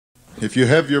If you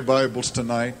have your Bibles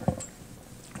tonight,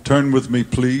 turn with me,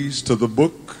 please, to the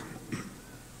book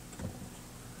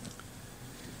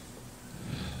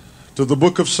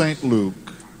of St.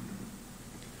 Luke,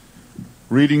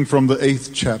 reading from the 8th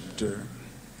chapter.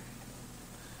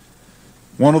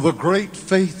 One of the great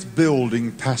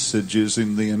faith-building passages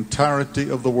in the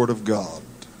entirety of the Word of God.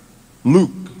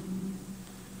 Luke,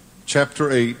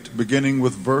 chapter 8, beginning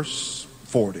with verse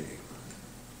 40.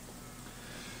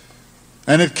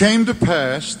 And it came to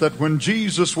pass that when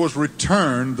Jesus was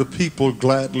returned, the people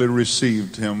gladly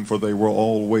received him, for they were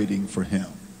all waiting for him.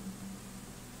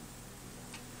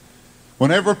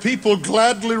 Whenever people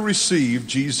gladly receive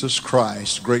Jesus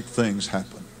Christ, great things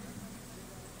happen.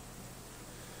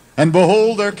 And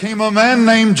behold, there came a man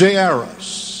named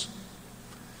Jairus,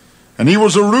 and he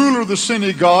was a ruler of the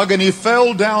synagogue, and he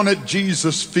fell down at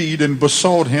Jesus' feet and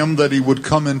besought him that he would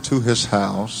come into his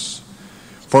house.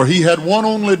 For he had one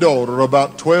only daughter,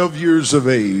 about 12 years of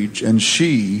age, and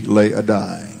she lay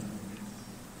a-dying.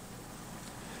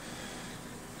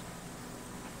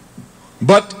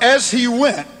 But as he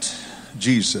went,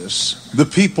 Jesus, the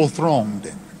people thronged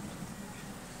him.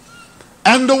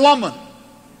 And a woman,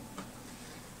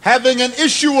 having an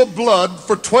issue of blood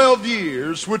for 12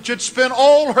 years, which had spent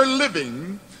all her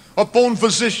living upon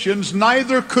physicians,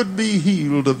 neither could be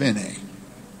healed of any,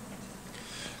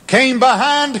 came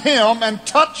behind him and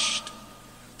touched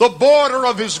the border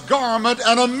of his garment,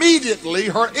 and immediately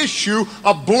her issue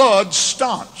of blood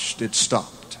staunched. It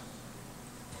stopped.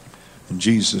 And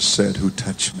Jesus said, "Who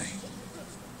touched me?"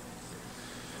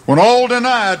 When all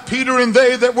denied, Peter and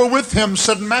they that were with him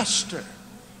said, "Master,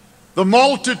 the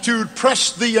multitude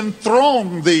pressed thee and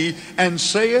thronged thee, and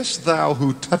sayest thou,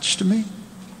 who touched me?"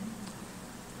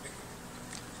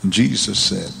 And Jesus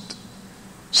said,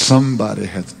 "Somebody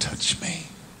hath touched me,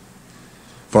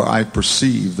 for I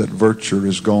perceive that virtue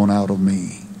is gone out of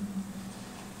me."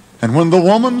 And when the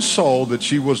woman saw that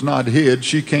she was not hid,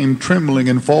 she came trembling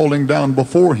and falling down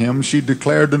before him. She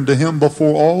declared unto him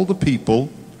before all the people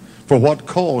for what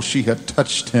cause she had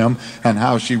touched him, and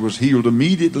how she was healed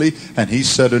immediately. And he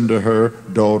said unto her,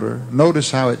 "Daughter,"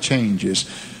 notice how it changes.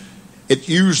 It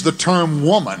used the term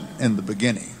woman in the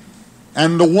beginning,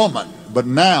 and the woman, but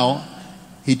now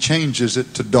he changes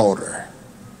it to daughter.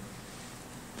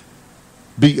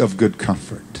 "Be of good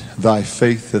comfort. Thy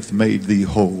faith hath made thee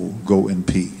whole. Go in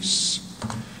peace."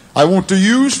 I want to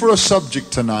use for a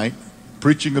subject tonight,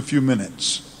 preaching a few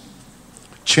minutes,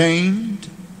 chained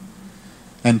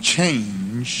and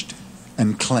changed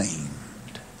and claimed.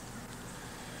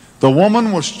 The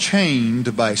woman was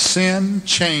chained by sin,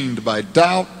 chained by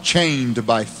doubt, chained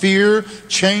by fear,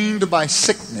 chained by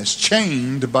sickness,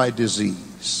 chained by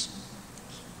disease.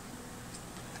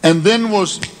 And then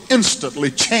was instantly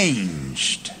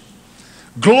changed,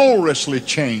 gloriously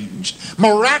changed,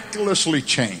 miraculously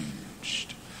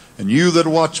changed. And you that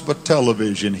watch but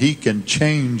television, he can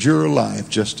change your life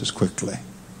just as quickly.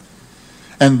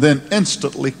 And then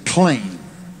instantly claimed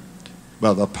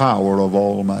by the power of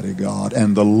Almighty God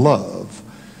and the love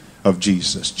of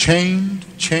Jesus. Chained,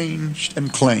 changed,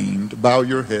 and claimed. Bow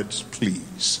your heads,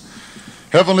 please.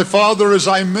 Heavenly Father, as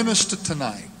I minister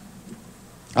tonight,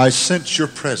 I sense your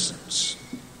presence.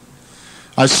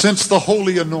 I sense the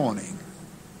holy anointing.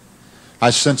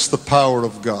 I sense the power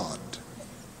of God.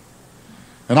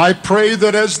 And I pray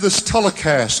that as this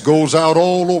telecast goes out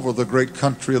all over the great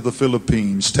country of the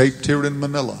Philippines, taped here in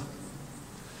Manila,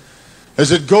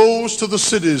 as it goes to the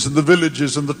cities and the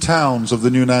villages and the towns of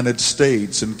the United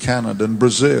States and Canada and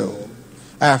Brazil,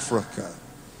 Africa,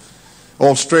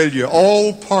 Australia,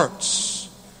 all parts,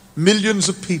 millions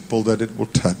of people that it will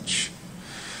touch,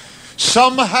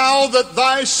 somehow that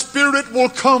thy Spirit will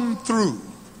come through.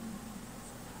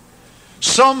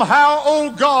 Somehow,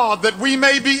 oh God, that we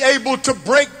may be able to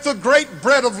break the great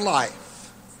bread of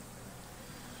life,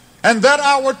 and that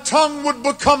our tongue would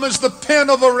become as the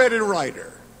pen of a ready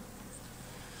writer.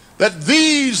 That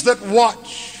these that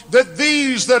watch, that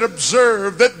these that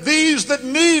observe, that these that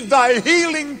need thy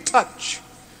healing touch,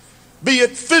 be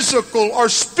it physical or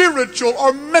spiritual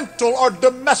or mental or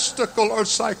domestical or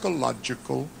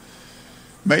psychological,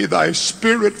 may thy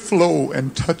Spirit flow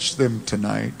and touch them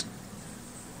tonight,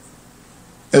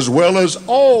 as well as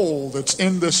all that's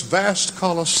in this vast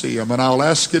Colosseum. And I'll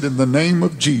ask it in the name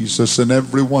of Jesus. And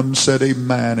everyone said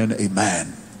amen and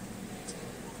amen.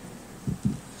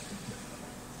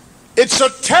 It's a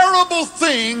terrible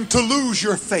thing to lose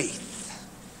your faith.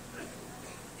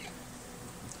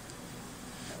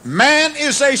 Man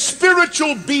is a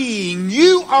spiritual being.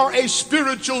 You are a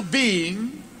spiritual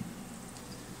being.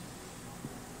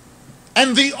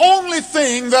 And the only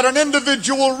thing that an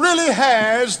individual really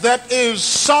has that is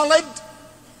solid,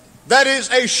 that is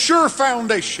a sure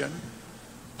foundation,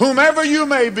 whomever you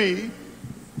may be,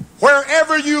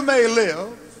 wherever you may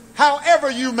live, however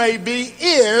you may be,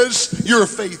 is your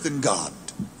faith in God.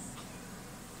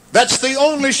 That's the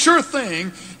only sure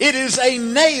thing. It is a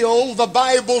nail, the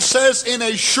Bible says, in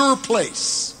a sure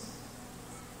place.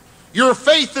 Your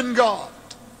faith in God.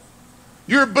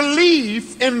 Your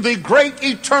belief in the great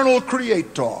eternal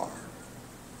Creator.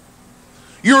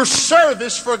 Your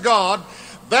service for God,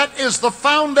 that is the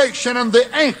foundation and the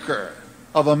anchor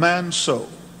of a man's soul.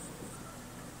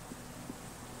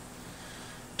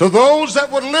 To those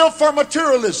that would live for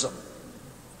materialism,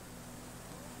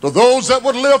 to those that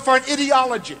would live for an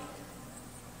ideology,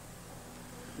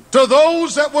 to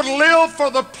those that would live for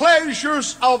the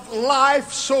pleasures of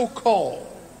life so-called,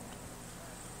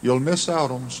 you'll miss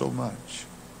out on so much.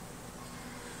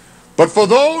 But for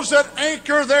those that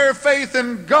anchor their faith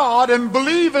in God and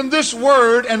believe in this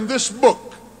word and this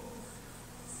book,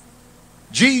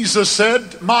 Jesus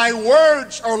said, my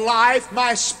words are life,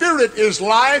 my spirit is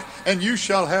life, and you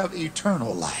shall have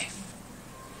eternal life.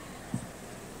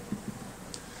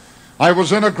 I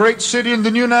was in a great city in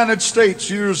the United States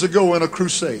years ago in a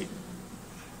crusade.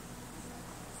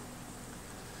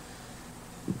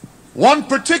 One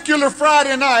particular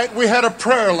Friday night, we had a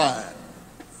prayer line.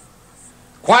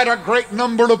 Quite a great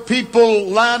number of people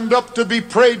lined up to be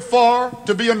prayed for,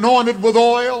 to be anointed with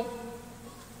oil.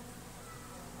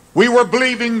 We were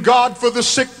believing God for the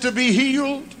sick to be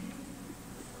healed,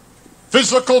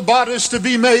 physical bodies to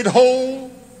be made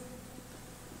whole.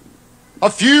 A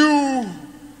few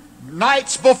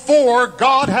nights before,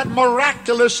 God had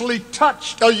miraculously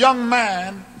touched a young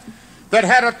man that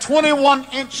had a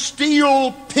 21-inch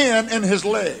steel pin in his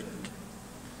leg.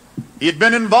 He had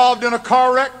been involved in a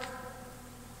car wreck.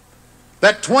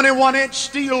 That 21-inch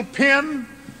steel pin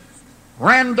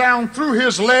ran down through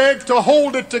his leg. To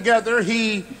hold it together,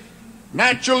 he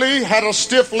naturally had a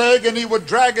stiff leg and he would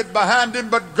drag it behind him,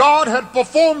 but God had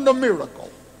performed a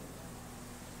miracle.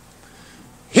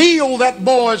 Healed that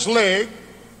boy's leg.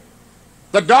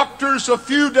 The doctors a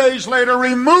few days later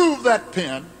removed that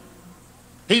pin.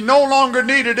 He no longer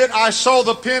needed it. I saw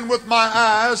the pin with my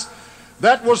eyes.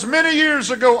 That was many years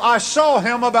ago. I saw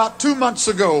him about 2 months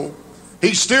ago.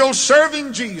 He's still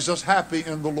serving Jesus, happy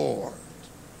in the Lord.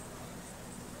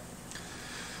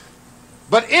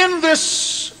 But in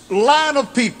this line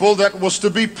of people that was to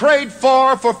be prayed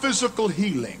for physical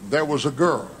healing, there was a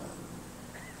girl.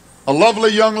 A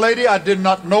lovely young lady. I did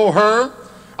not know her.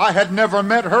 I had never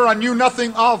met her. I knew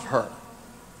nothing of her.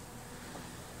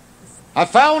 I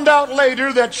found out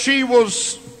later that she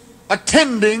was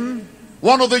attending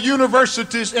one of the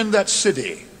universities in that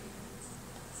city.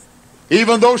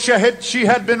 Even though she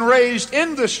had been raised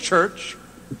in this church,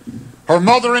 her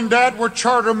mother and dad were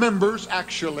charter members,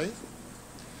 actually.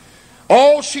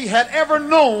 All she had ever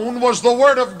known was the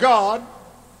Word of God,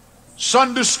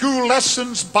 Sunday school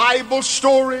lessons, Bible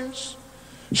stories.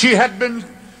 She had been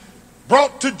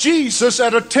brought to Jesus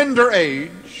at a tender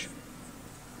age.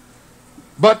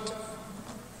 But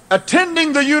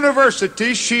attending the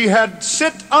university, she had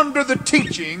sit under the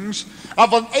teachings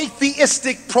of an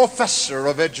atheistic professor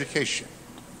of education.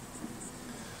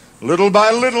 Little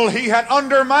by little, he had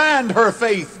undermined her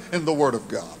faith in the Word of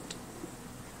God.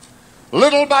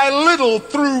 Little by little,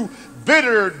 through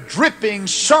bitter, dripping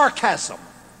sarcasm,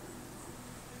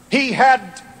 he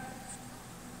had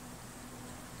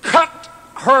cut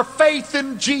her faith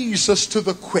in Jesus to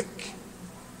the quick.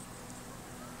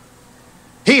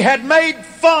 He had made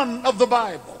fun of the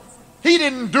Bible. He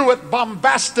didn't do it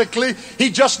bombastically.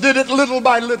 He just did it little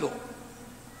by little,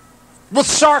 with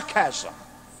sarcasm,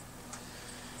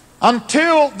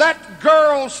 until that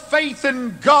girl's faith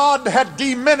in God had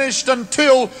diminished,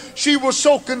 until she was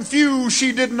so confused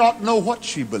she did not know what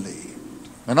she believed.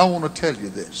 And I want to tell you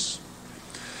this.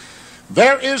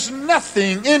 There is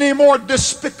nothing any more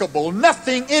despicable,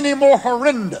 nothing any more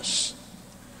horrendous,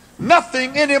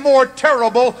 nothing any more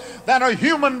terrible than a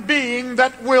human being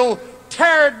that will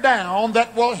tear down,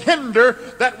 that will hinder,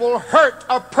 that will hurt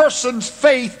a person's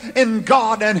faith in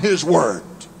God and His Word.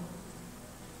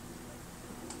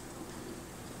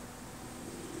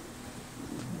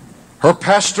 Her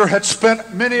pastor had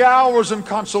spent many hours in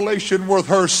consolation with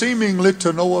her, seemingly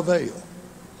to no avail.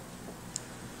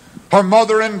 Her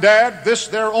mother and dad, this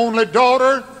their only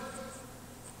daughter,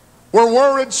 were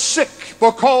worried sick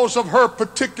because of her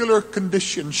particular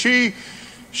condition. She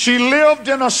lived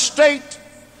in a state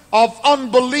of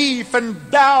unbelief and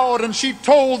doubt, and she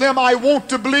told them, I want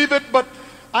to believe it, but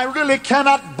I really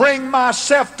cannot bring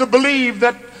myself to believe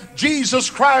that Jesus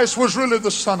Christ was really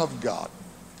the Son of God.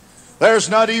 There's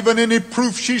not even any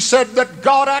proof, she said, that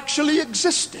God actually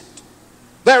existed.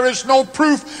 There is no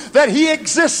proof that he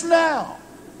exists now.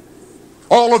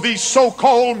 All of these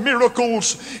so-called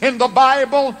miracles in the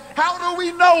Bible, how do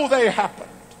we know they happened?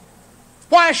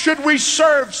 Why should we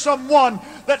serve someone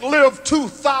that lived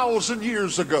 2,000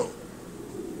 years ago?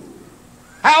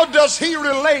 How does he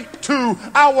relate to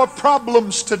our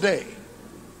problems today?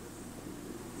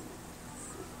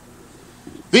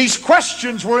 These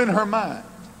questions were in her mind,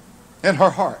 in her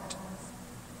heart.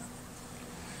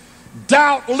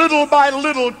 Doubt, little by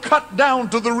little, cut down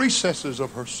to the recesses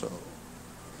of her soul.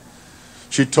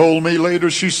 She told me later,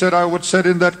 she said, I would sit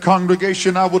in that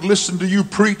congregation, I would listen to you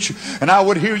preach, and I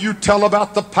would hear you tell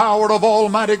about the power of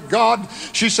Almighty God.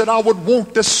 She said, I would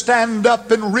want to stand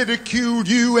up and ridicule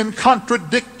you and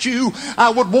contradict you. I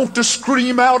would want to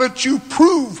scream out at you,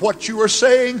 prove what you are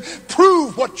saying,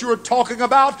 prove what you are talking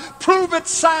about, prove it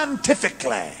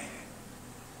scientifically.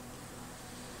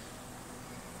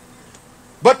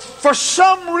 But for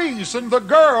some reason, the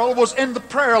girl was in the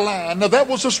prayer line. Now, that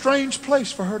was a strange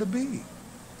place for her to be.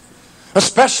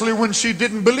 Especially when she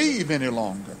didn't believe any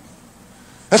longer.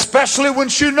 Especially when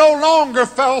she no longer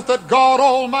felt that God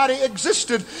Almighty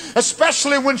existed.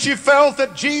 Especially when she felt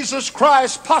that Jesus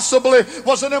Christ possibly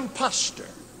was an imposter.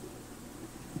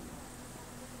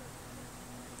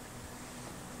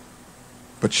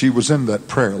 But she was in that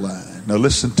prayer line. Now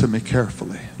listen to me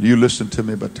carefully. You listen to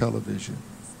me by television.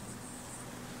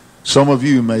 Some of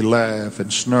you may laugh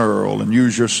and snarl and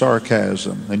use your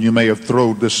sarcasm, and you may have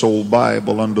thrown this old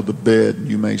Bible under the bed, and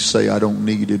you may say, I don't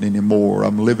need it anymore.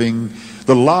 I'm living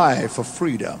the life of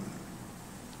freedom.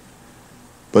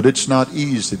 But it's not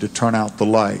easy to turn out the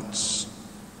lights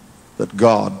that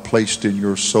God placed in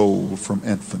your soul from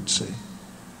infancy.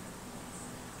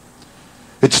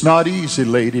 It's not easy,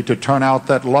 lady, to turn out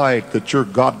that light that your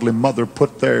godly mother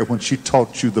put there when she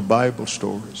taught you the Bible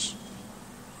stories.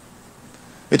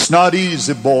 It's not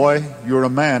easy, boy. You're a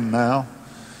man now.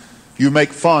 You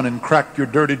make fun and crack your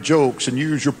dirty jokes and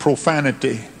use your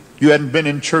profanity. You hadn't been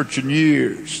in church in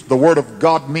years. The Word of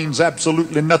God means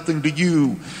absolutely nothing to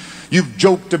you. You've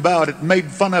joked about it, made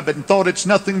fun of it, and thought it's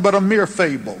nothing but a mere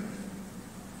fable.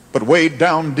 But way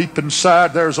down deep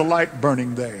inside, there's a light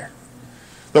burning there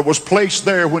that was placed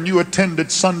there when you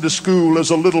attended Sunday school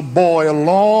as a little boy a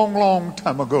long, long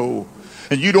time ago.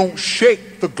 And you don't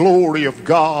shake the glory of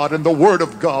God and the Word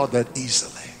of God that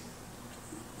easily.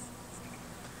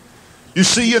 You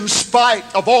see, in spite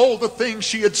of all the things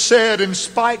she had said, in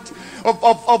spite of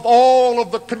all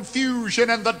of the confusion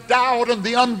and the doubt and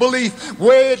the unbelief,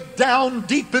 way down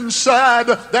deep inside,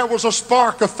 there was a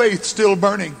spark of faith still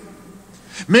burning.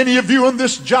 Many of you in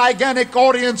this gigantic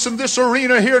audience in this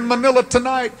arena here in Manila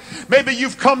tonight, maybe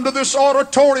you've come to this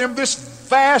auditorium, this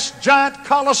vast, giant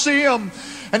coliseum,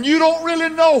 and you don't really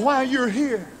know why you're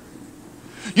here.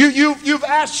 You've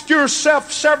asked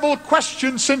yourself several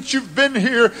questions since you've been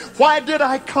here. Why did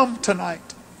I come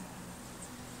tonight?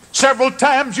 Several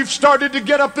times you've started to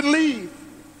get up and leave.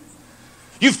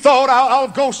 You've thought, I'll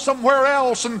go somewhere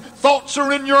else, and thoughts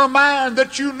are in your mind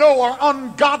that you know are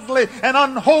ungodly and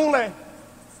unholy.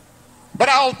 But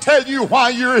I'll tell you why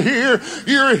you're here.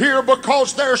 You're here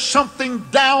because there's something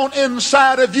down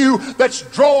inside of you that's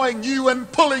drawing you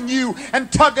and pulling you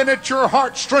and tugging at your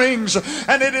heartstrings.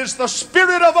 And it is the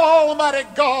Spirit of Almighty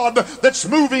God that's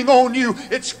moving on you.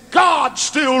 It's God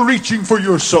still reaching for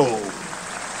your soul.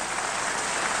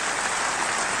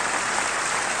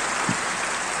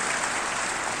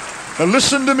 Now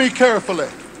listen to me carefully.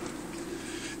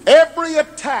 Every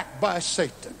attack by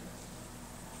Satan,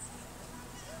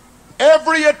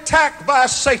 every attack by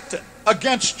Satan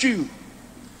against you,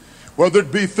 whether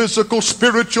it be physical,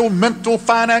 spiritual, mental,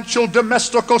 financial,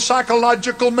 domestical,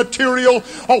 psychological, material,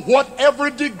 or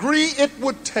whatever degree it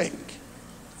would take,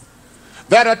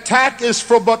 that attack is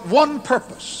for but one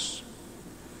purpose,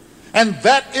 and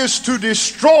that is to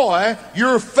destroy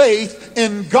your faith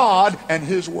in God and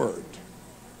His Word.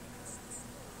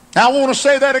 Now I want to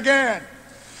say that again.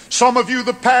 Some of you,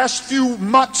 the past few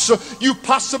months, you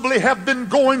possibly have been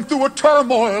going through a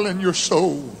turmoil in your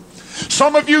soul.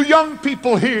 Some of you young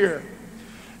people here,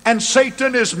 and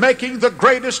Satan is making the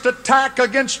greatest attack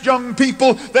against young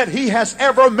people that he has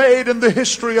ever made in the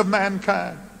history of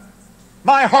mankind.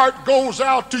 My heart goes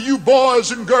out to you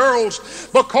boys and girls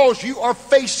because you are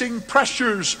facing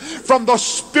pressures from the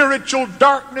spiritual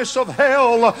darkness of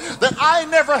hell that I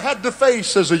never had to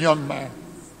face as a young man.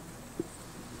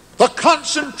 The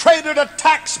concentrated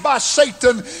attacks by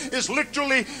Satan is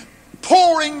literally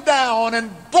pouring down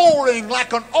and boring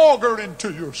like an auger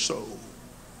into your soul.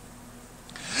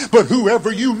 But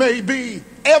whoever you may be,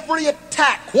 every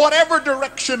attack, whatever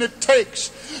direction it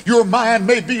takes, your mind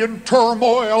may be in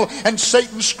turmoil and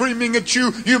Satan screaming at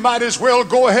you. You might as well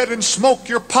go ahead and smoke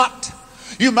your pot.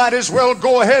 You might as well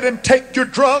go ahead and take your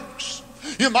drugs.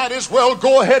 You might as well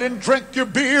go ahead and drink your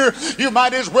beer. You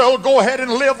might as well go ahead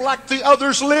and live like the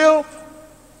others live.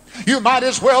 You might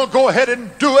as well go ahead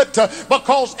and do it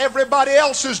because everybody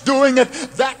else is doing it.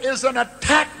 That is an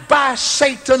attack by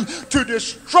Satan to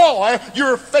destroy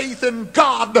your faith in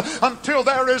God until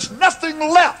there is nothing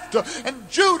left. And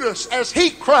Judas, as he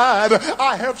cried,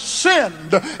 I have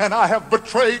sinned and I have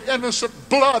betrayed innocent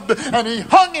blood, and he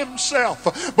hung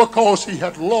himself because he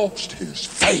had lost his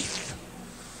faith.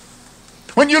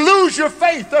 When you lose your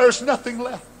faith, there's nothing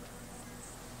left.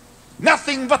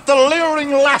 Nothing but the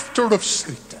leering laughter of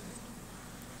Satan.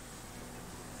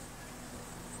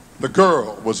 The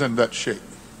girl was in that shape.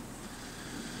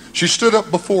 She stood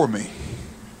up before me.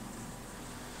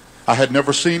 I had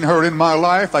never seen her in my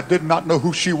life. I did not know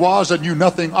who she was. I knew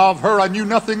nothing of her. I knew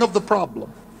nothing of the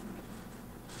problem.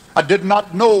 I did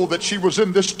not know that she was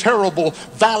in this terrible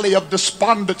valley of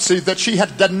despondency, that she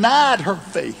had denied her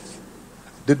faith.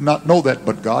 I did not know that,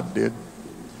 but God did.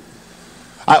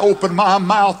 I opened my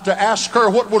mouth to ask her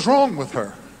what was wrong with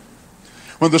her.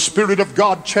 When the Spirit of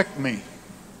God checked me,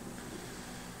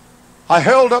 I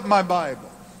held up my Bible.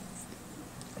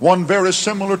 One very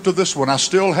similar to this one. I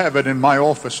still have it in my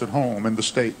office at home in the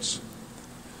States.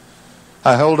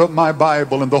 I held up my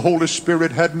Bible, and the Holy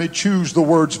Spirit had me choose the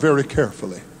words very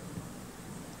carefully.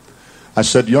 I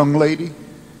said, young lady,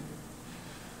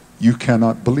 you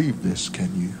cannot believe this, can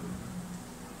you?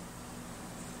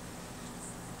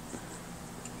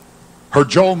 Her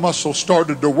jaw muscle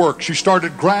started to work. She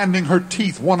started grinding her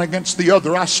teeth one against the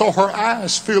other. I saw her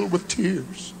eyes filled with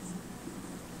tears.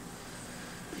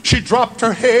 She dropped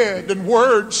her head, and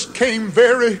words came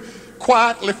very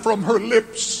quietly from her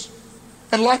lips.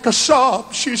 And like a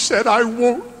sob, she said, I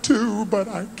want to, but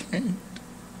I can't.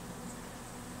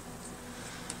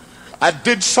 I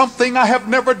did something I have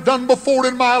never done before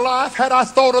in my life. Had I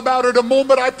thought about it a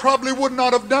moment, I probably would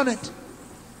not have done it.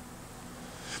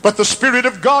 But the Spirit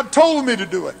of God told me to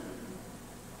do it.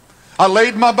 I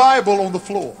laid my Bible on the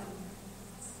floor.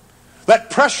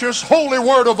 That precious holy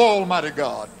word of Almighty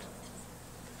God.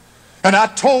 And I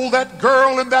told that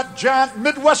girl in that giant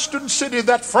Midwestern city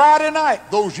that Friday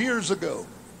night, those years ago,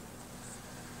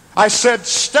 I said,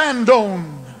 stand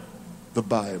on the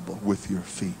Bible with your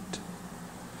feet.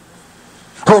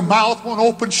 Her mouth went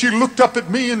open. She looked up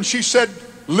at me and she said,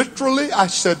 literally? I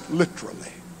said, literally.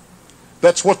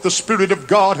 That's what the Spirit of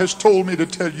God has told me to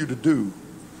tell you to do.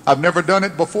 I've never done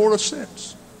it before or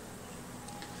since.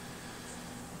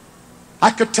 I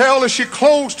could tell as she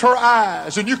closed her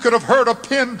eyes, and you could have heard a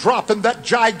pin drop in that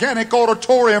gigantic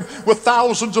auditorium with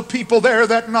thousands of people there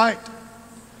that night.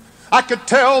 I could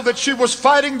tell that she was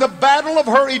fighting the battle of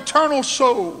her eternal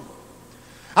soul.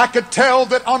 I could tell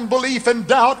that unbelief and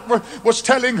doubt was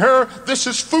telling her, this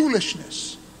is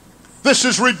foolishness. This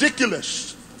is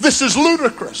ridiculous. This is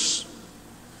ludicrous.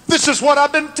 This is what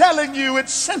I've been telling you.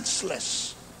 It's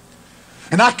senseless.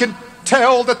 And I can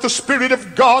tell that the Spirit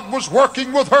of God was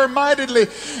working with her mightily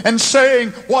and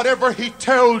saying, whatever He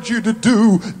tells you to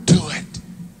do, do it.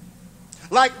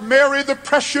 Like Mary, the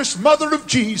precious mother of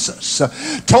Jesus,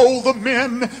 told the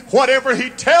men, whatever He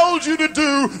tells you to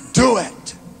do, do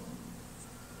it.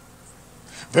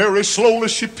 Very slowly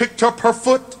she picked up her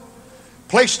foot,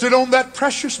 placed it on that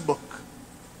precious book.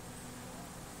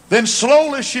 Then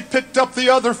slowly she picked up the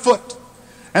other foot.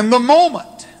 And the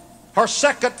moment her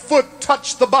second foot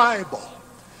touched the Bible,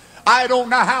 I don't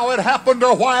know how it happened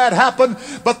or why it happened,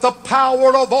 but the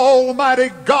power of Almighty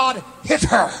God hit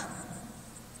her.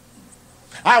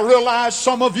 I realize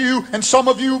some of you and some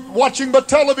of you watching by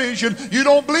television, you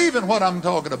don't believe in what I'm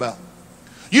talking about.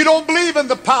 You don't believe in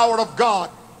the power of God.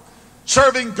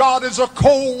 Serving God is a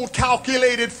cold,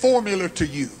 calculated formula to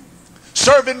you.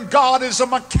 Serving God is a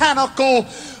mechanical,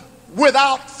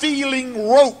 without feeling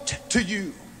rote to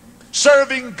you.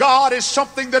 Serving God is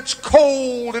something that's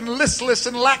cold and listless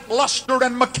and lackluster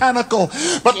and mechanical.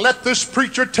 But let this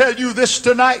preacher tell you this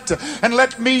tonight, and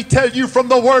let me tell you from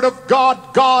the Word of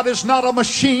God, God is not a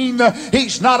machine.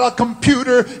 He's not a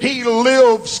computer. He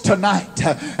lives tonight,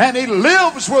 and He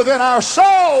lives within our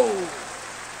soul.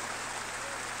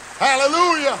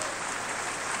 Hallelujah.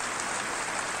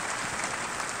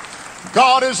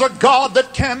 God is a God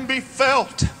that can be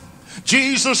felt.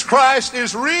 Jesus Christ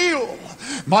is real.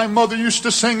 My mother used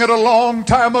to sing it a long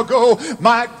time ago.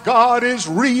 My God is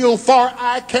real, for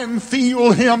I can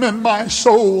feel him in my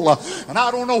soul. And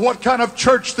I don't know what kind of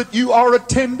church that you are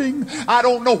attending. I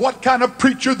don't know what kind of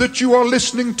preacher that you are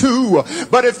listening to.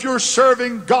 But if you're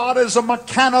serving God as a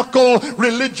mechanical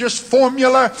religious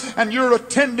formula, and you're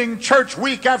attending church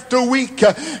week after week,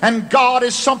 and God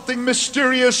is something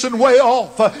mysterious and way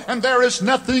off, and there is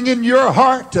nothing in your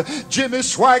heart, Jimmy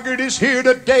Swaggart is here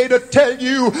today to tell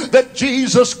you that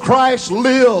Jesus Christ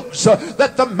lives,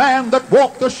 that the man that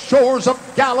walked the shores of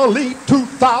Galilee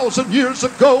 2,000 years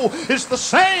ago is the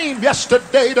same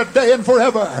yesterday, today, and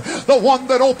forever. The one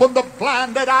that opened the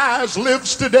blinded eyes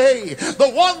lives today.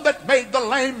 The one that made the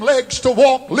lame legs to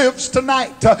walk lives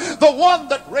tonight. The one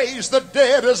that raised the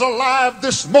dead is alive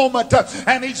this moment,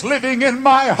 and he's living in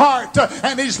my heart,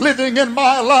 and he's living in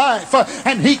my life,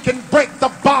 and he can break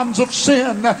the bonds of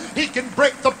sin. He can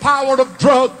break the power of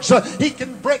drugs. He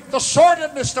can break the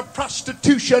sordidness of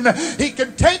prostitution. He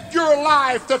can take your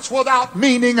life that's without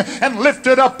meaning and lift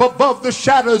it up above the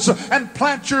shadows and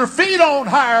plant your feet on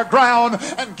higher ground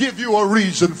and give you a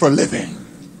reason for living.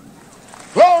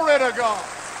 Glory to God.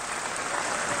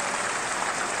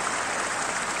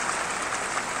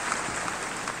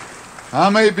 I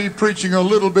may be preaching a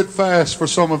little bit fast for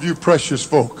some of you precious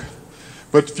folk,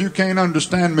 but if you can't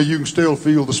understand me, you can still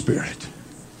feel the Spirit.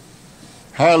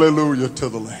 Hallelujah to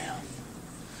the Lamb.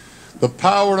 The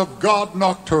power of God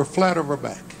knocked her flat of her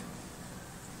back.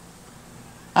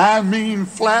 I mean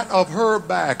flat of her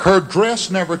back. Her dress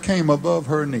never came above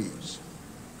her knees.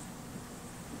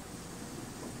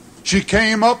 She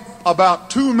came up about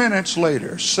 2 minutes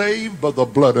later, saved by the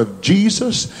blood of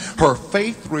Jesus, her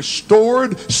faith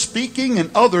restored, speaking in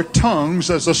other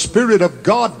tongues as the Spirit of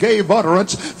God gave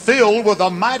utterance, filled with the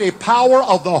mighty power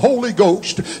of the Holy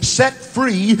Ghost, set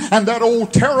free, and that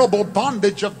old terrible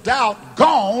bondage of doubt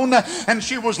gone, and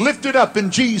she was lifted up in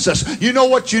Jesus. You know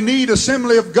what you need,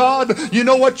 Assembly of God? You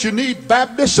know what you need,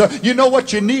 Baptist? You know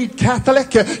what you need,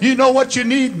 Catholic? You know what you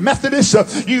need,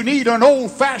 Methodist? You need an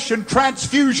old-fashioned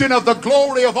transfusion of the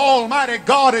glory of Almighty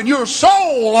God in your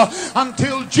soul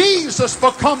until Jesus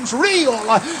becomes real,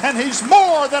 and he's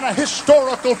more than a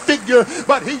historical figure,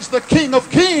 but he's the King of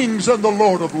Kings and the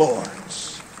Lord of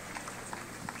Lords.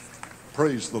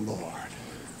 Praise the Lord.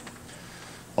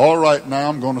 All right, now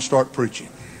I'm going to start preaching.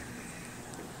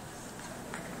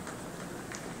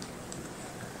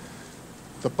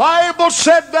 The Bible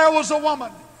said there was a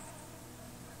woman.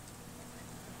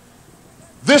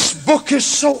 This book is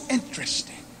so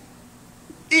interesting.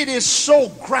 It is so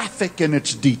graphic in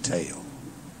its detail.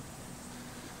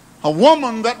 A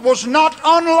woman that was not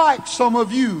unlike some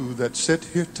of you that sit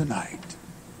here tonight.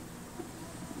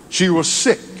 She was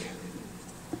sick.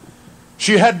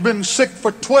 She had been sick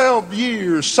for 12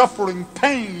 years, suffering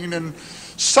pain and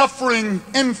suffering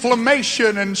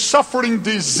inflammation and suffering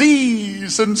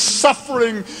disease and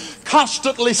suffering,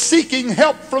 constantly seeking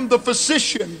help from the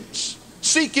physicians,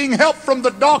 seeking help from the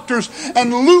doctors.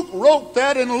 And Luke wrote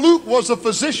that, and Luke was a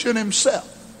physician himself.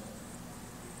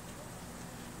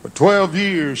 For 12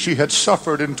 years she had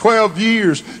suffered. In 12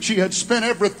 years she had spent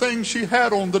everything she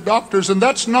had on the doctors. And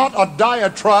that's not a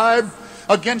diatribe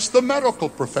against the medical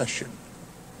profession.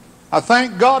 I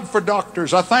thank God for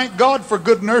doctors. I thank God for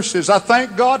good nurses. I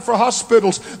thank God for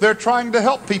hospitals. They're trying to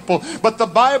help people. But the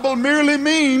Bible merely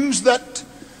means that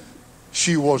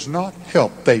she was not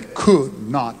helped. They could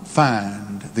not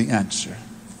find the answer.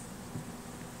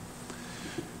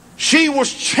 She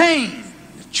was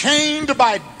chained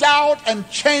by doubt and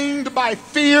chained by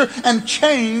fear and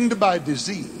chained by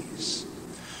disease.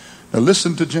 Now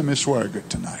listen to Jimmy Swaggart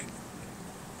tonight.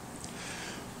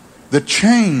 The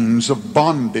chains of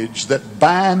bondage that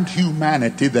bind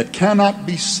humanity, that cannot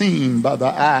be seen by the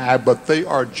eye, but they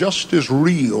are just as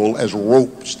real as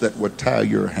ropes that would tie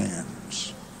your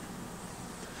hands.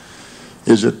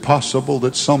 Is it possible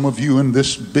that some of you in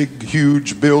this big,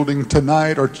 huge building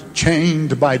tonight are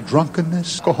chained by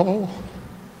drunkenness, alcohol?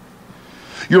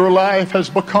 Your life has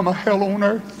become a hell on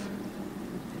earth.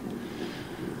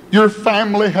 Your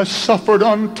family has suffered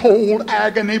untold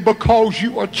agony because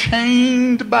you are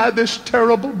chained by this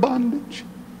terrible bondage.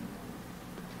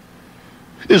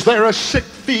 Is there a sick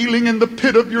feeling in the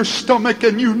pit of your stomach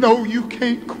and you know you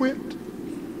can't quit?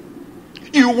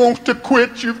 You want to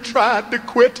quit. You've tried to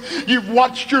quit. You've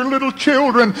watched your little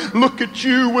children look at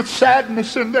you with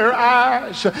sadness in their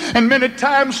eyes and many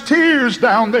times tears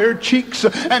down their cheeks,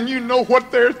 and you know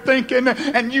what they're thinking,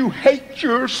 and you hate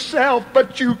yourself,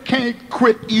 but you can't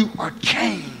quit. You are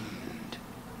chained.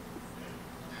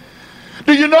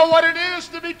 Do you know what it is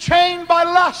to be chained by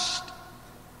lust?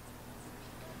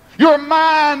 Your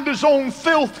mind is on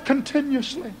filth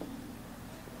continuously.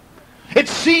 It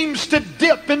seems to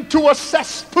dip into a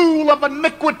cesspool of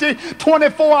iniquity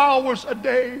 24 hours a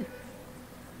day.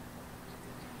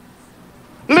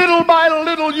 Little by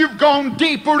little, you've gone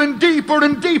deeper and deeper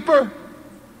and deeper.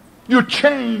 You're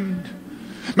chained.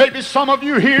 Maybe some of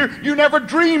you here, you never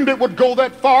dreamed it would go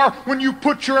that far when you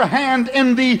put your hand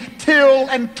in the till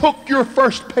and took your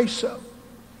first peso.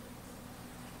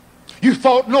 You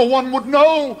thought no one would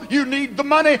know you need the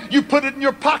money. You put it in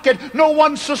your pocket. No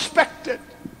one suspected.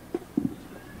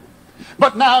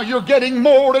 But now you're getting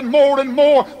more and more and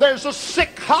more. There's a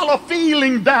sick, hollow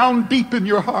feeling down deep in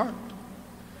your heart.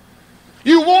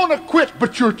 You want to quit,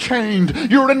 but you're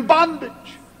chained. You're in bondage.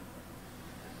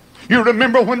 You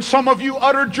remember when some of you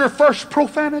uttered your first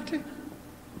profanity?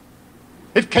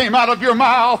 It came out of your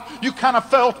mouth. You kind of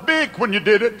felt big when you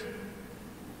did it.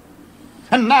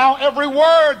 And now every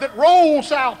word that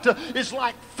rolls out is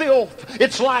like filth.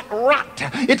 It's like rot.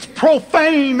 It's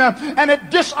profane. And it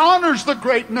dishonors the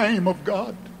great name of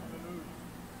God.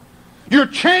 You're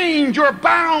chained. You're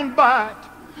bound by it.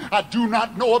 I do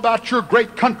not know about your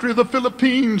great country, the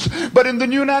Philippines, but in the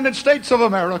United States of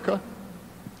America,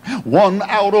 1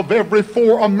 out of every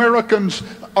 4 Americans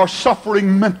are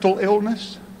suffering mental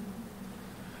illness.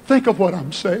 Think of what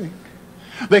I'm saying.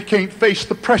 They can't face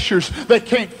the pressures. They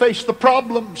can't face the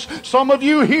problems. Some of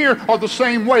you here are the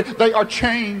same way. They are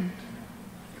chained.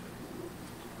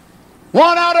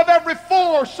 1 out of every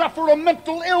 4 suffer a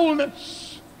mental illness.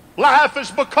 Life has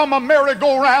become a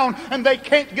merry-go-round and they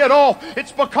can't get off.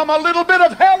 It's become a little bit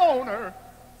of hell on earth.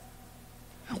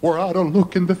 Were I to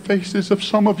look in the faces of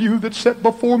some of you that sit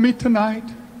before me tonight,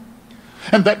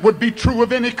 and that would be true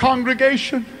of any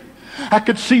congregation, I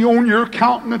could see on your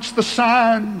countenance the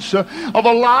signs of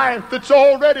a life that's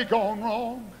already gone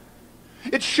wrong.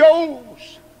 It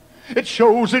shows. It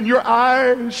shows in your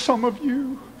eyes, some of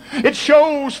you. It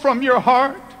shows from your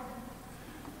heart.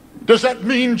 Does that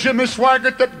mean, Jimmy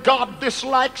Swaggart, that God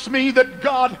dislikes me, that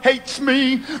God hates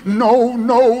me? No,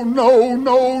 no, no,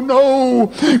 no,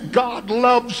 no. God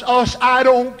loves us. I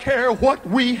don't care what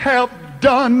we have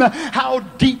done, how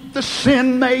deep the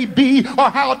sin may be, or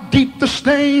how deep the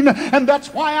stain. And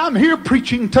that's why I'm here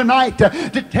preaching tonight,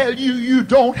 to tell you, you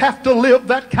don't have to live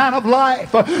that kind of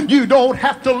life. You don't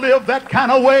have to live that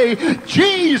kind of way.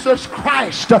 Jesus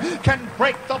Christ can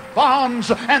break the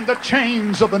bonds and the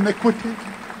chains of iniquity.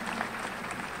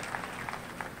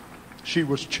 She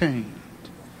was chained.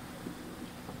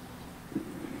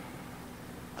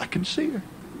 I can see her.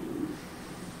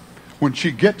 When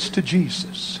she gets to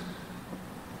Jesus,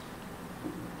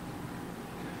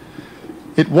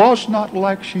 it was not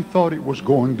like she thought it was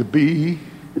going to be.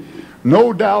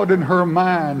 No doubt in her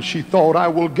mind she thought, I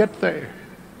will get there.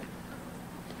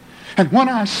 And when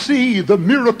I see the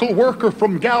miracle worker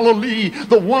from Galilee,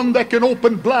 the one that can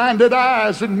open blinded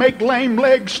eyes and make lame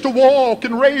legs to walk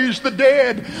and raise the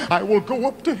dead, I will go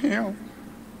up to him.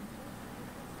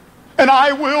 And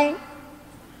I will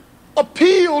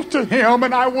appeal to him,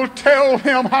 and I will tell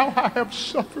him how I have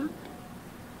suffered.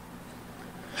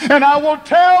 And I will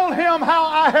tell him how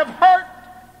I have hurt.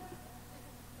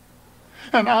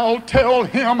 And I'll tell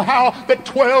him how that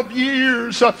 12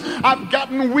 years I've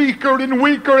gotten weaker and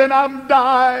weaker and I'm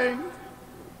dying.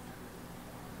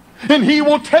 And he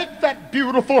will take that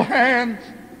beautiful hand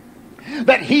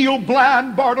that healed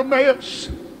blind Bartimaeus,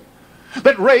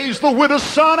 that raised the widow's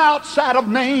son outside of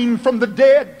Nain from the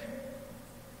dead,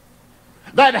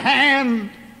 that hand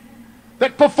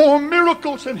that performed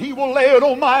miracles, and he will lay it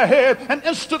on my head and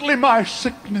instantly my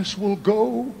sickness will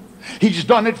go. He's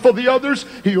done it for the others.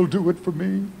 He'll do it for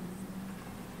me.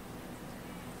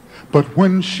 But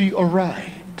when she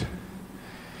arrived,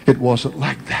 it wasn't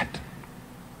like that.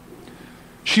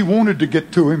 She wanted to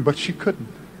get to him, but she couldn't.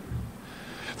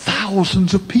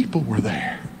 Thousands of people were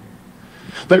there.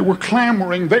 They were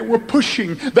clamoring. They were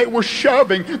pushing. They were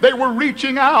shoving. They were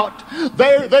reaching out.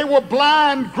 They were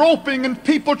blind, groping, and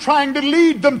people trying to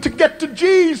lead them to get to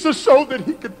Jesus so that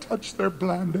he could touch their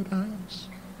blinded eyes.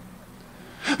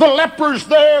 The lepers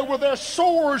there with their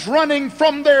sores running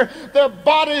from their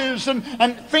bodies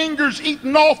and fingers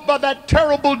eaten off by that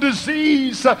terrible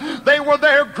disease. They were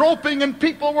there groping, and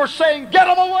people were saying, get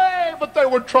them away, but they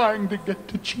were trying to get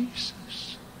to Jesus.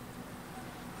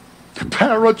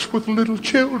 Parents with little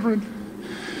children,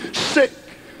 sick,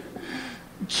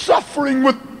 suffering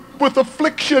with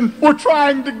affliction, were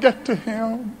trying to get to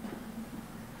him.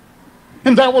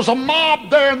 And there was a mob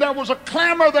there, and there was a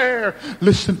clamor there.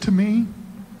 Listen to me.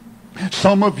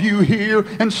 Some of you here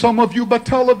and some of you by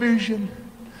television,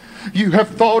 you have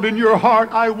thought in your heart,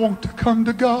 I want to come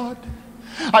to God.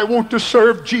 I want to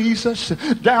serve Jesus.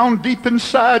 Down deep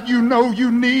inside, you know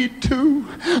you need to.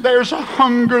 There's a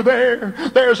hunger there.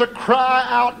 There's a cry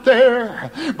out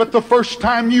there. But the first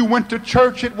time you went to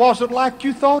church, it wasn't like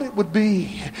you thought it would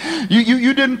be.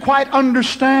 You didn't quite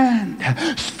understand.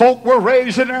 Folk were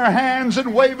raising their hands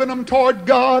and waving them toward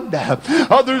God.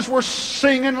 Others were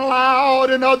singing loud,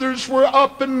 and others were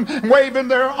up and waving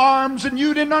their arms, and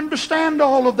you didn't understand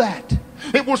all of that.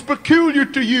 It was peculiar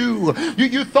to you.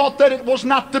 You thought that it was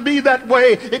not to be that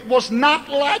way. It was not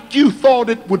like you thought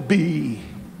it would be.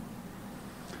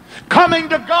 Coming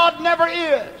to God never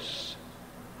is.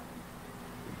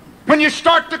 When you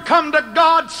start to come to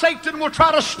God, Satan will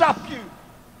try to stop you.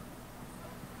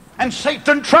 And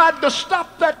Satan tried to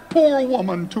stop that poor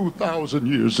woman 2,000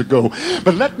 years ago.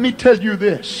 But let me tell you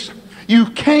this. You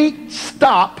can't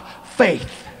stop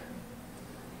faith.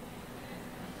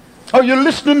 Are you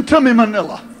listening to me,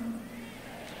 Manila?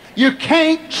 You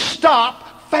can't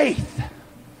stop faith.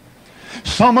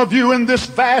 Some of you in this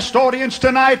vast audience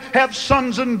tonight have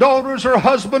sons and daughters or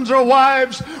husbands or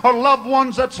wives or loved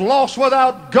ones that's lost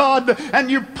without God, and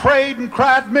you prayed and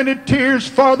cried many tears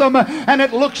for them, and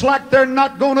it looks like they're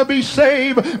not going to be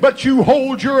saved, but you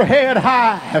hold your head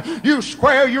high. You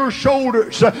square your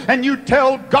shoulders and you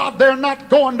tell God they're not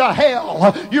going to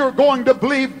hell. You're going to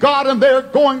believe God and they're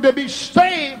going to be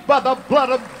saved by the blood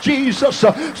of Jesus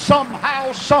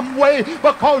somehow, some way,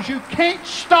 because you can't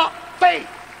stop faith.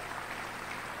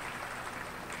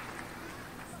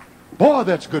 Boy,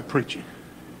 that's good preaching.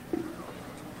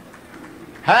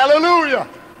 Hallelujah.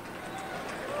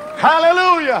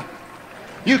 Hallelujah.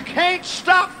 You can't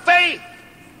stop faith.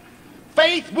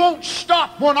 Faith won't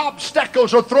stop when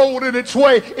obstacles are thrown in its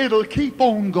way. It'll keep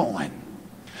on going.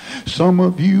 Some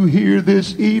of you here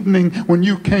this evening, when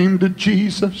you came to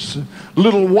Jesus,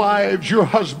 little wives, your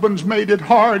husbands made it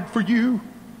hard for you.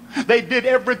 They did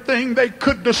everything they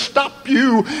could to stop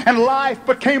you, and life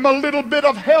became a little bit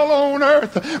of hell on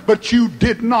earth. But you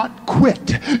did not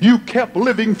quit. You kept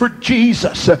living for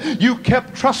Jesus. You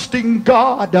kept trusting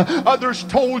God. Others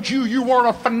told you you were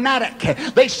a fanatic.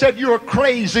 They said you were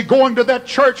crazy going to that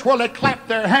church where they clap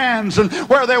their hands and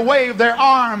where they wave their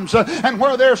arms and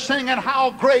where they're singing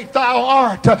 "How Great Thou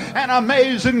Art" and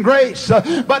 "Amazing Grace."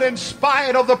 But in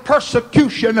spite of the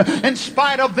persecution, in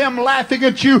spite of them laughing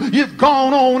at you, you've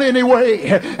gone on anyway,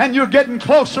 and you're getting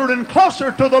closer and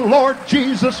closer to the Lord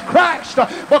Jesus Christ,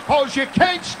 because you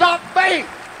can't stop faith.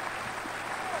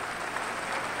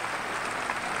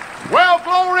 Well,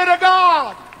 glory to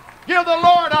God. Give the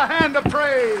Lord a hand of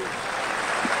praise.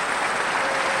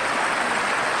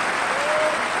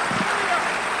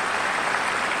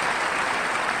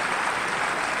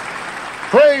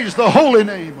 Praise the holy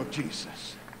name of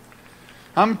Jesus.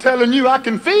 I'm telling you, I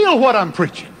can feel what I'm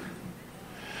preaching.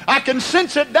 I can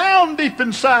sense it down deep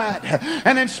inside.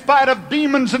 And in spite of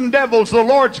demons and devils, the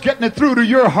Lord's getting it through to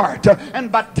your heart.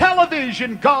 And by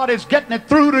television, God is getting it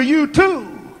through to you too.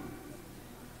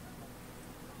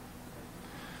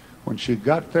 When she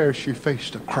got there, she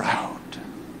faced a crowd.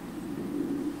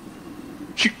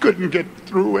 She couldn't get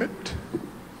through it.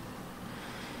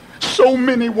 So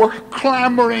many were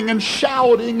clamoring and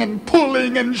shouting and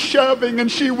pulling and shoving,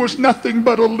 and she was nothing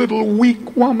but a little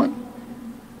weak woman.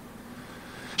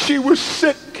 She was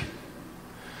sick.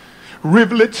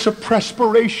 Rivulets of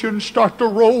perspiration start to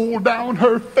roll down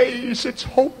her face. It's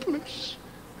hopeless.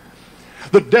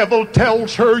 The devil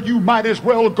tells her, you might as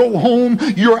well go home.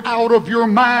 You're out of your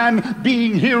mind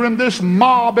being here in this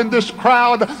mob, in this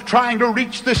crowd, trying to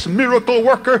reach this miracle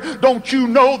worker. Don't you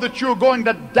know that you're going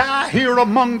to die here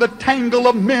among the tangle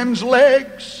of men's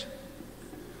legs?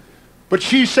 But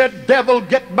she said, devil,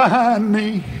 get behind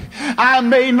me. I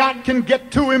may not can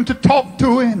get to him to talk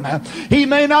to him. He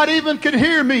may not even can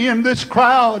hear me in this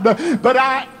crowd, but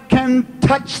I can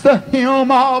touch the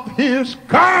hem of his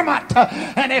garment.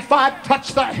 And if I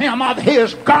touch the hem of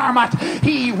his garment,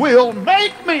 he will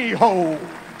make me whole.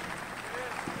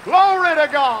 Glory to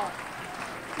God.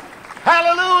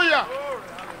 Hallelujah.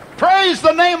 Praise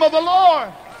the name of the Lord.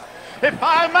 If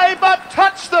I may but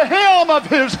touch the hem of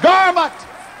his garment,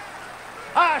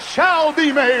 I shall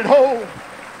be made whole.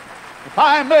 If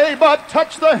I may but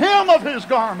touch the hem of his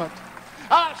garment,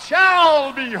 I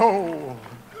shall be whole.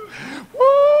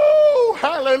 Woo!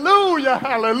 Hallelujah,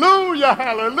 hallelujah,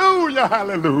 hallelujah,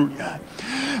 hallelujah.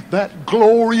 That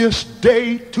glorious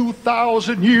day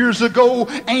 2,000 years ago,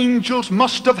 angels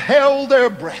must have held their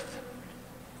breath.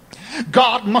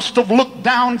 God must have looked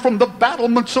down from the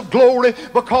battlements of glory,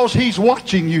 because he's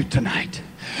watching you tonight.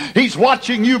 He's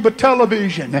watching you by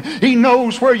television. He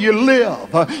knows where you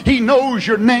live. He knows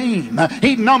your name.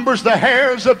 He numbers the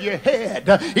hairs of your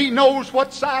head. He knows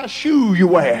what size shoe you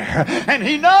wear. And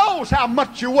he knows how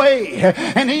much you weigh.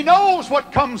 And he knows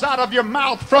what comes out of your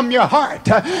mouth from your heart.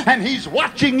 And he's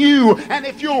watching you. And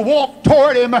if you'll walk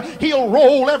toward him, he'll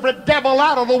roll every devil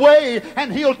out of the way.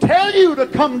 And he'll tell you to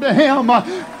come to him.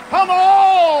 Come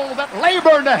all that labor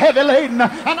and are heavy laden,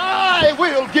 and I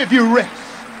will give you rest.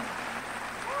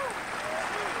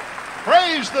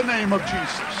 Praise the name of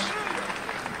Jesus.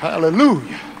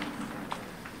 Hallelujah.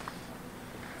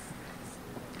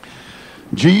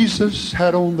 Jesus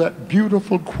had on that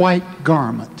beautiful white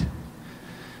garment,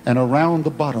 and around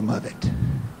the bottom of it,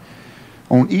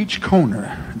 on each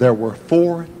corner, there were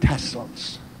 4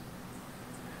 tassels.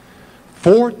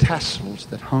 4 tassels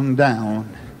that hung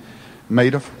down,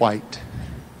 made of white.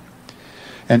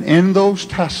 And in those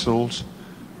tassels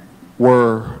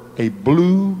were a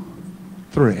blue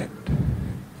thread.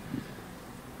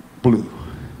 Blue.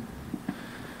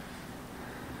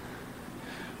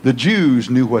 The Jews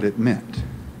knew what it meant.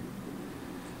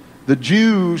 The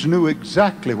Jews knew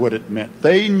exactly what it meant.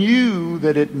 They knew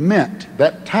that it meant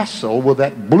that tassel with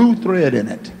that blue thread in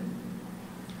it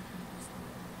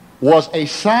was a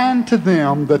sign to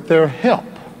them that their help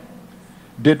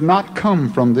did not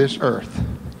come from this earth,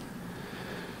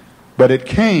 but it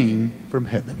came from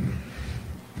heaven.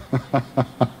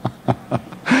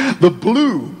 The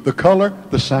blue, the color,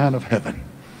 the sign of heaven.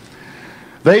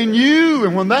 They knew,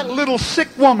 and when that little sick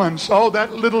woman saw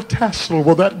that little tassel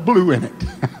with that blue in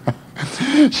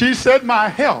it, she said, my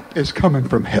help is coming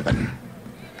from heaven.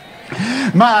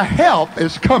 My help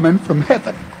is coming from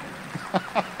heaven.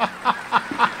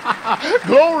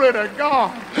 Glory to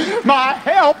God. My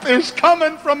help is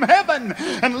coming from heaven.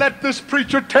 And let this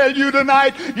preacher tell you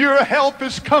tonight, your help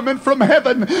is coming from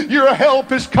heaven. Your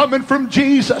help is coming from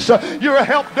Jesus. Your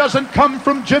help doesn't come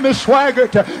from Jimmy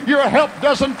Swaggart. Your help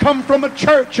doesn't come from a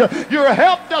church. Your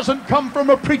help doesn't come from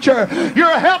a preacher.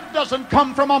 Your help doesn't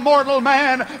come from a mortal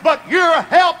man. But your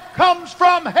help comes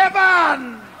from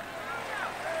heaven.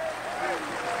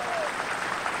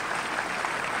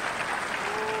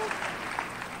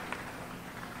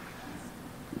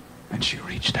 And she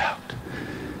reached out.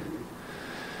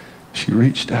 She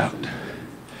reached out.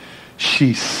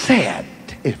 She said,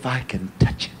 if I can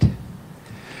touch it.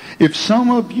 If some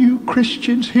of you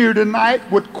Christians here tonight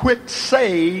would quit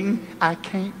saying, I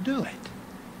can't do it.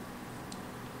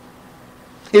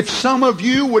 If some of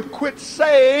you would quit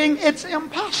saying, it's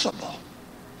impossible.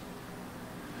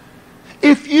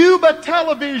 If you by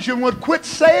television would quit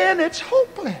saying, it's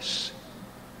hopeless.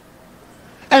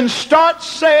 And start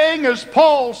saying, as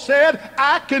Paul said,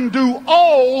 I can do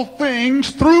all things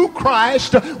through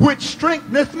Christ which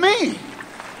strengtheneth me.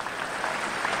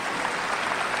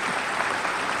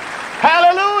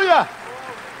 Hallelujah.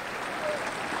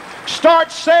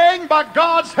 Start saying, by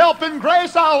God's help and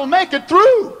grace, I'll make it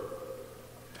through.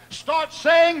 Start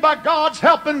saying, by God's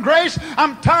help and grace,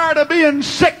 I'm tired of being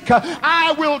sick.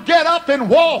 I will get up and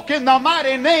walk in the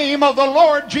mighty name of the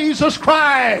Lord Jesus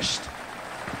Christ.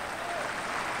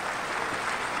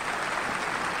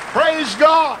 Praise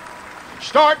God.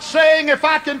 Start saying, if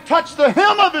I can touch the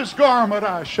hem of his garment,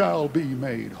 I shall be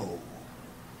made whole.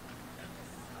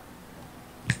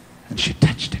 And she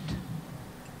touched it.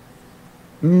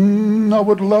 I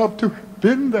would love to have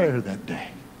been there that day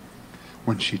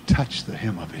when she touched the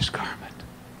hem of his garment.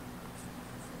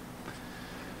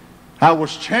 I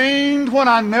was chained when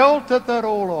I knelt at that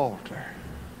old altar.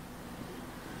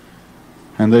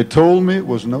 And they told me it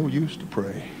was no use to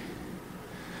pray.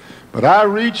 But I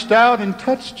reached out and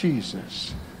touched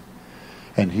Jesus,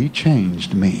 and he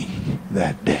changed me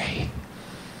that day.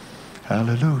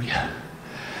 Hallelujah.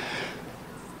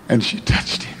 And she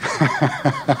touched him.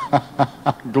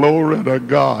 Glory to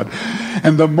God.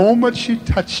 And the moment she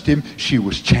touched him, she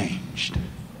was changed.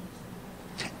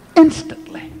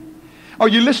 Instantly. Are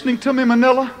you listening to me,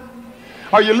 Manila?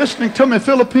 Are you listening to me,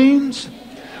 Philippines?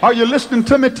 Are you listening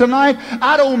to me tonight?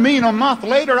 I don't mean a month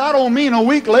later. I don't mean a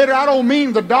week later. I don't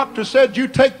mean the doctor said you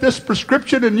take this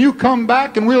prescription and you come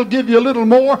back and we'll give you a little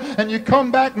more, and you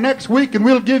come back next week and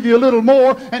we'll give you a little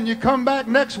more, and you come back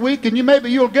next week and maybe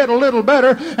you'll get a little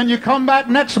better, and you come back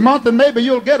next month and maybe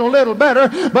you'll get a little better.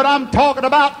 But I'm talking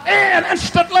about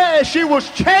instantly she was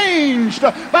changed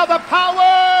by the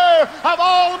power of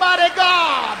Almighty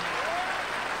God.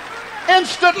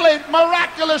 instantly,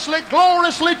 miraculously,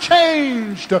 gloriously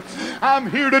changed. I'm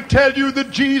here to tell you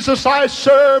that Jesus I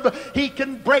serve, he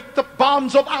can break the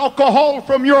bonds of alcohol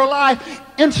from your life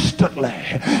instantly.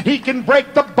 He can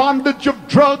break the bondage of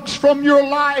drugs from your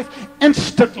life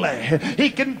instantly. He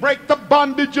can break the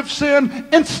bondage of sin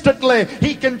instantly.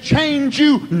 He can change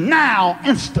you now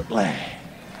instantly.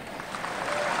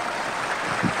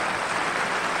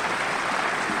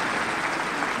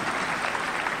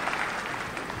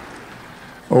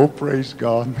 Oh, praise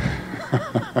God.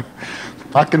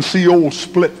 I can see old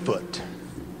Splitfoot.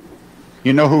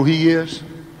 You know who he is?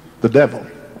 The devil.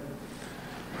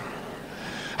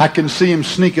 I can see him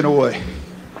sneaking away.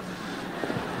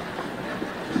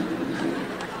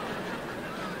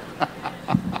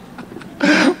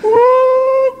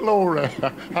 Woo, glory.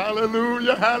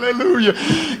 Hallelujah, hallelujah.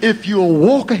 If you'll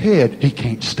walk ahead, he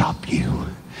can't stop you.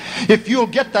 If you'll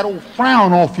get that old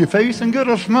frown off your face and get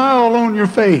a smile on your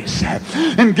face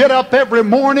and get up every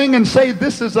morning and say,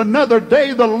 this is another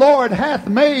day the Lord hath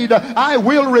made. I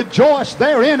will rejoice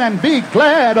therein and be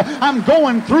glad. I'm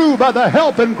going through by the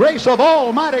help and grace of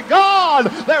Almighty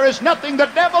God. There is nothing the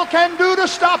devil can do to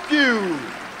stop you.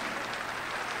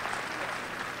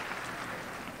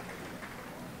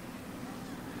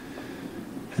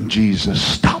 And Jesus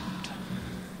stopped.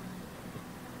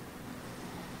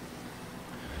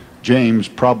 James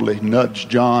probably nudged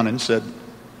John and said,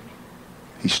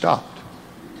 he stopped.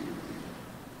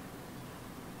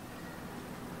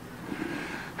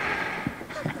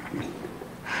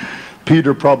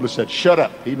 Peter probably said, shut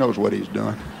up. He knows what he's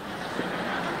doing.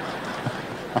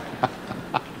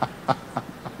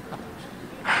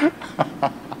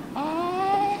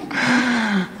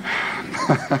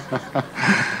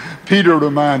 Peter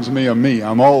reminds me of me.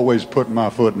 I'm always putting my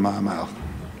foot in my mouth.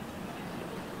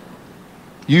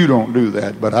 You don't do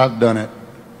that, but I've done it.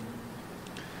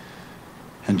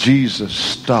 And Jesus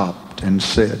stopped and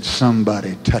said,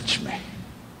 somebody touch me,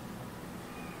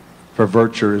 for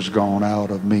virtue is gone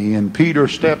out of me. And Peter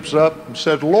steps up and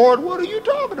says, Lord, what are you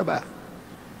talking about?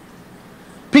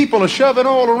 People are shoving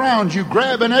all around you,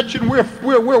 grabbing at you, and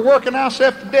we're working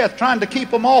ourselves to death, trying to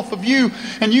keep them off of you.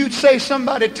 And you'd say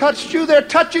somebody touched you, they're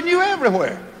touching you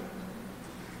everywhere.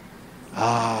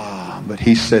 But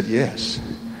he said yes.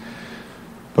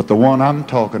 But the one I'm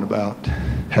talking about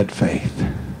had faith.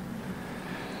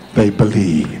 They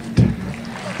believed.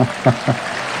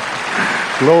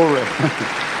 Glory.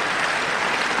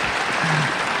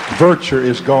 Virtue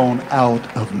is gone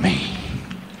out of me.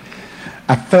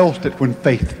 I felt it when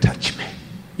faith touched me.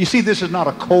 You see, this is not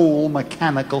a cold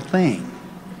mechanical thing.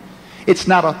 It's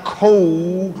not a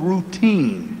cold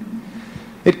routine.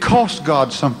 It costs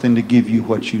God something to give you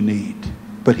what you need,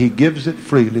 but he gives it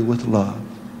freely with love.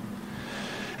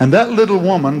 And that little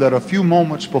woman that a few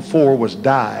moments before was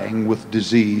dying with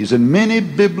disease, and many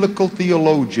biblical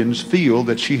theologians feel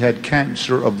that she had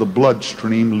cancer of the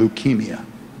bloodstream, leukemia.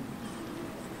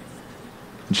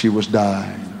 And she was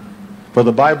dying. For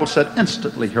the Bible said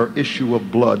instantly her issue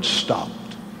of blood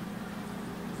stopped.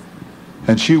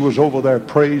 And she was over there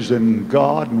praising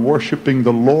God and worshiping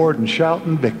the Lord and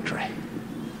shouting victory.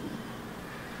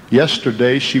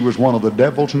 Yesterday she was one of the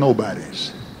devil's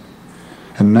nobodies.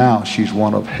 And now she's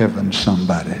one of heaven's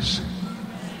somebodies.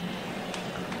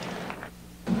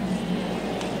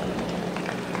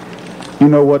 You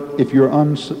know what? If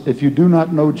you do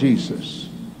not know Jesus,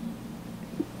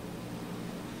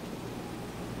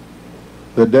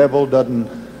 the devil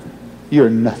you're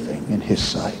nothing in his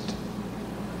sight.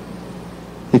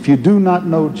 If you do not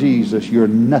know Jesus, you're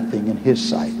nothing in his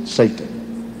sight, Satan.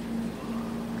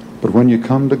 But when you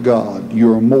come to God,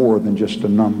 you're more than just a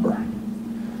number.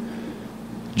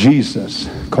 Jesus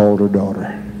called her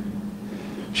daughter.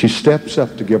 She steps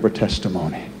up to give her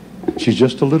testimony. She's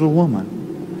just a little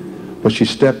woman, but she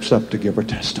steps up to give her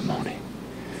testimony.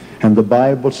 And the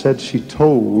Bible said she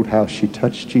told how she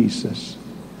touched Jesus,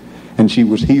 and she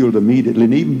was healed immediately.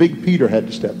 And even big Peter had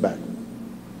to step back.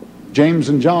 James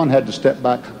and John had to step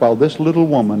back while this little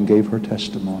woman gave her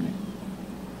testimony.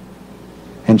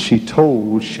 And she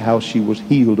told how she was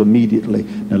healed immediately.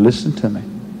 Now listen to me.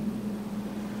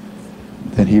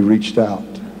 Then he reached out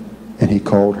and he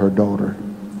called her daughter.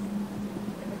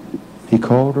 He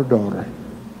called her daughter.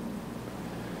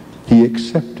 He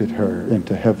accepted her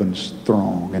into heaven's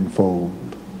throng and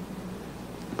fold.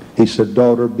 He said,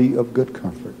 daughter, be of good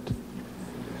comfort.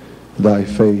 Thy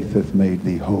faith hath made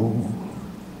thee whole.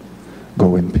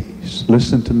 Go in peace.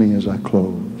 Listen to me as I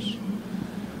close.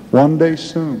 One day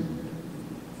soon,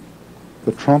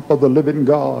 the trump of the living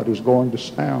God is going to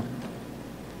sound.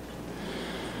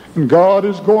 And God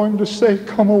is going to say,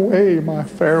 come away, my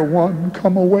fair one.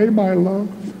 Come away, my love.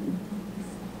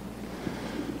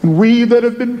 And we that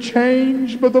have been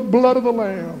changed by the blood of the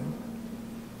Lamb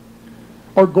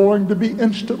are going to be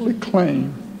instantly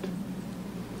claimed.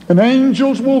 And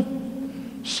angels will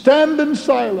stand in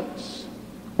silence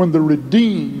when the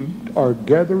redeemed are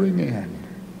gathering in.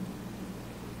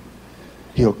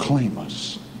 He'll claim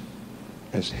us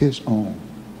as his own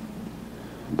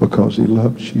because he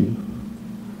loves you,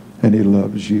 and he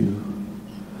loves you,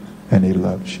 and he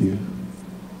loves you.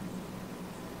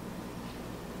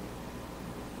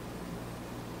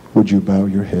 Would you bow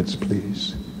your heads,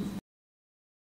 please?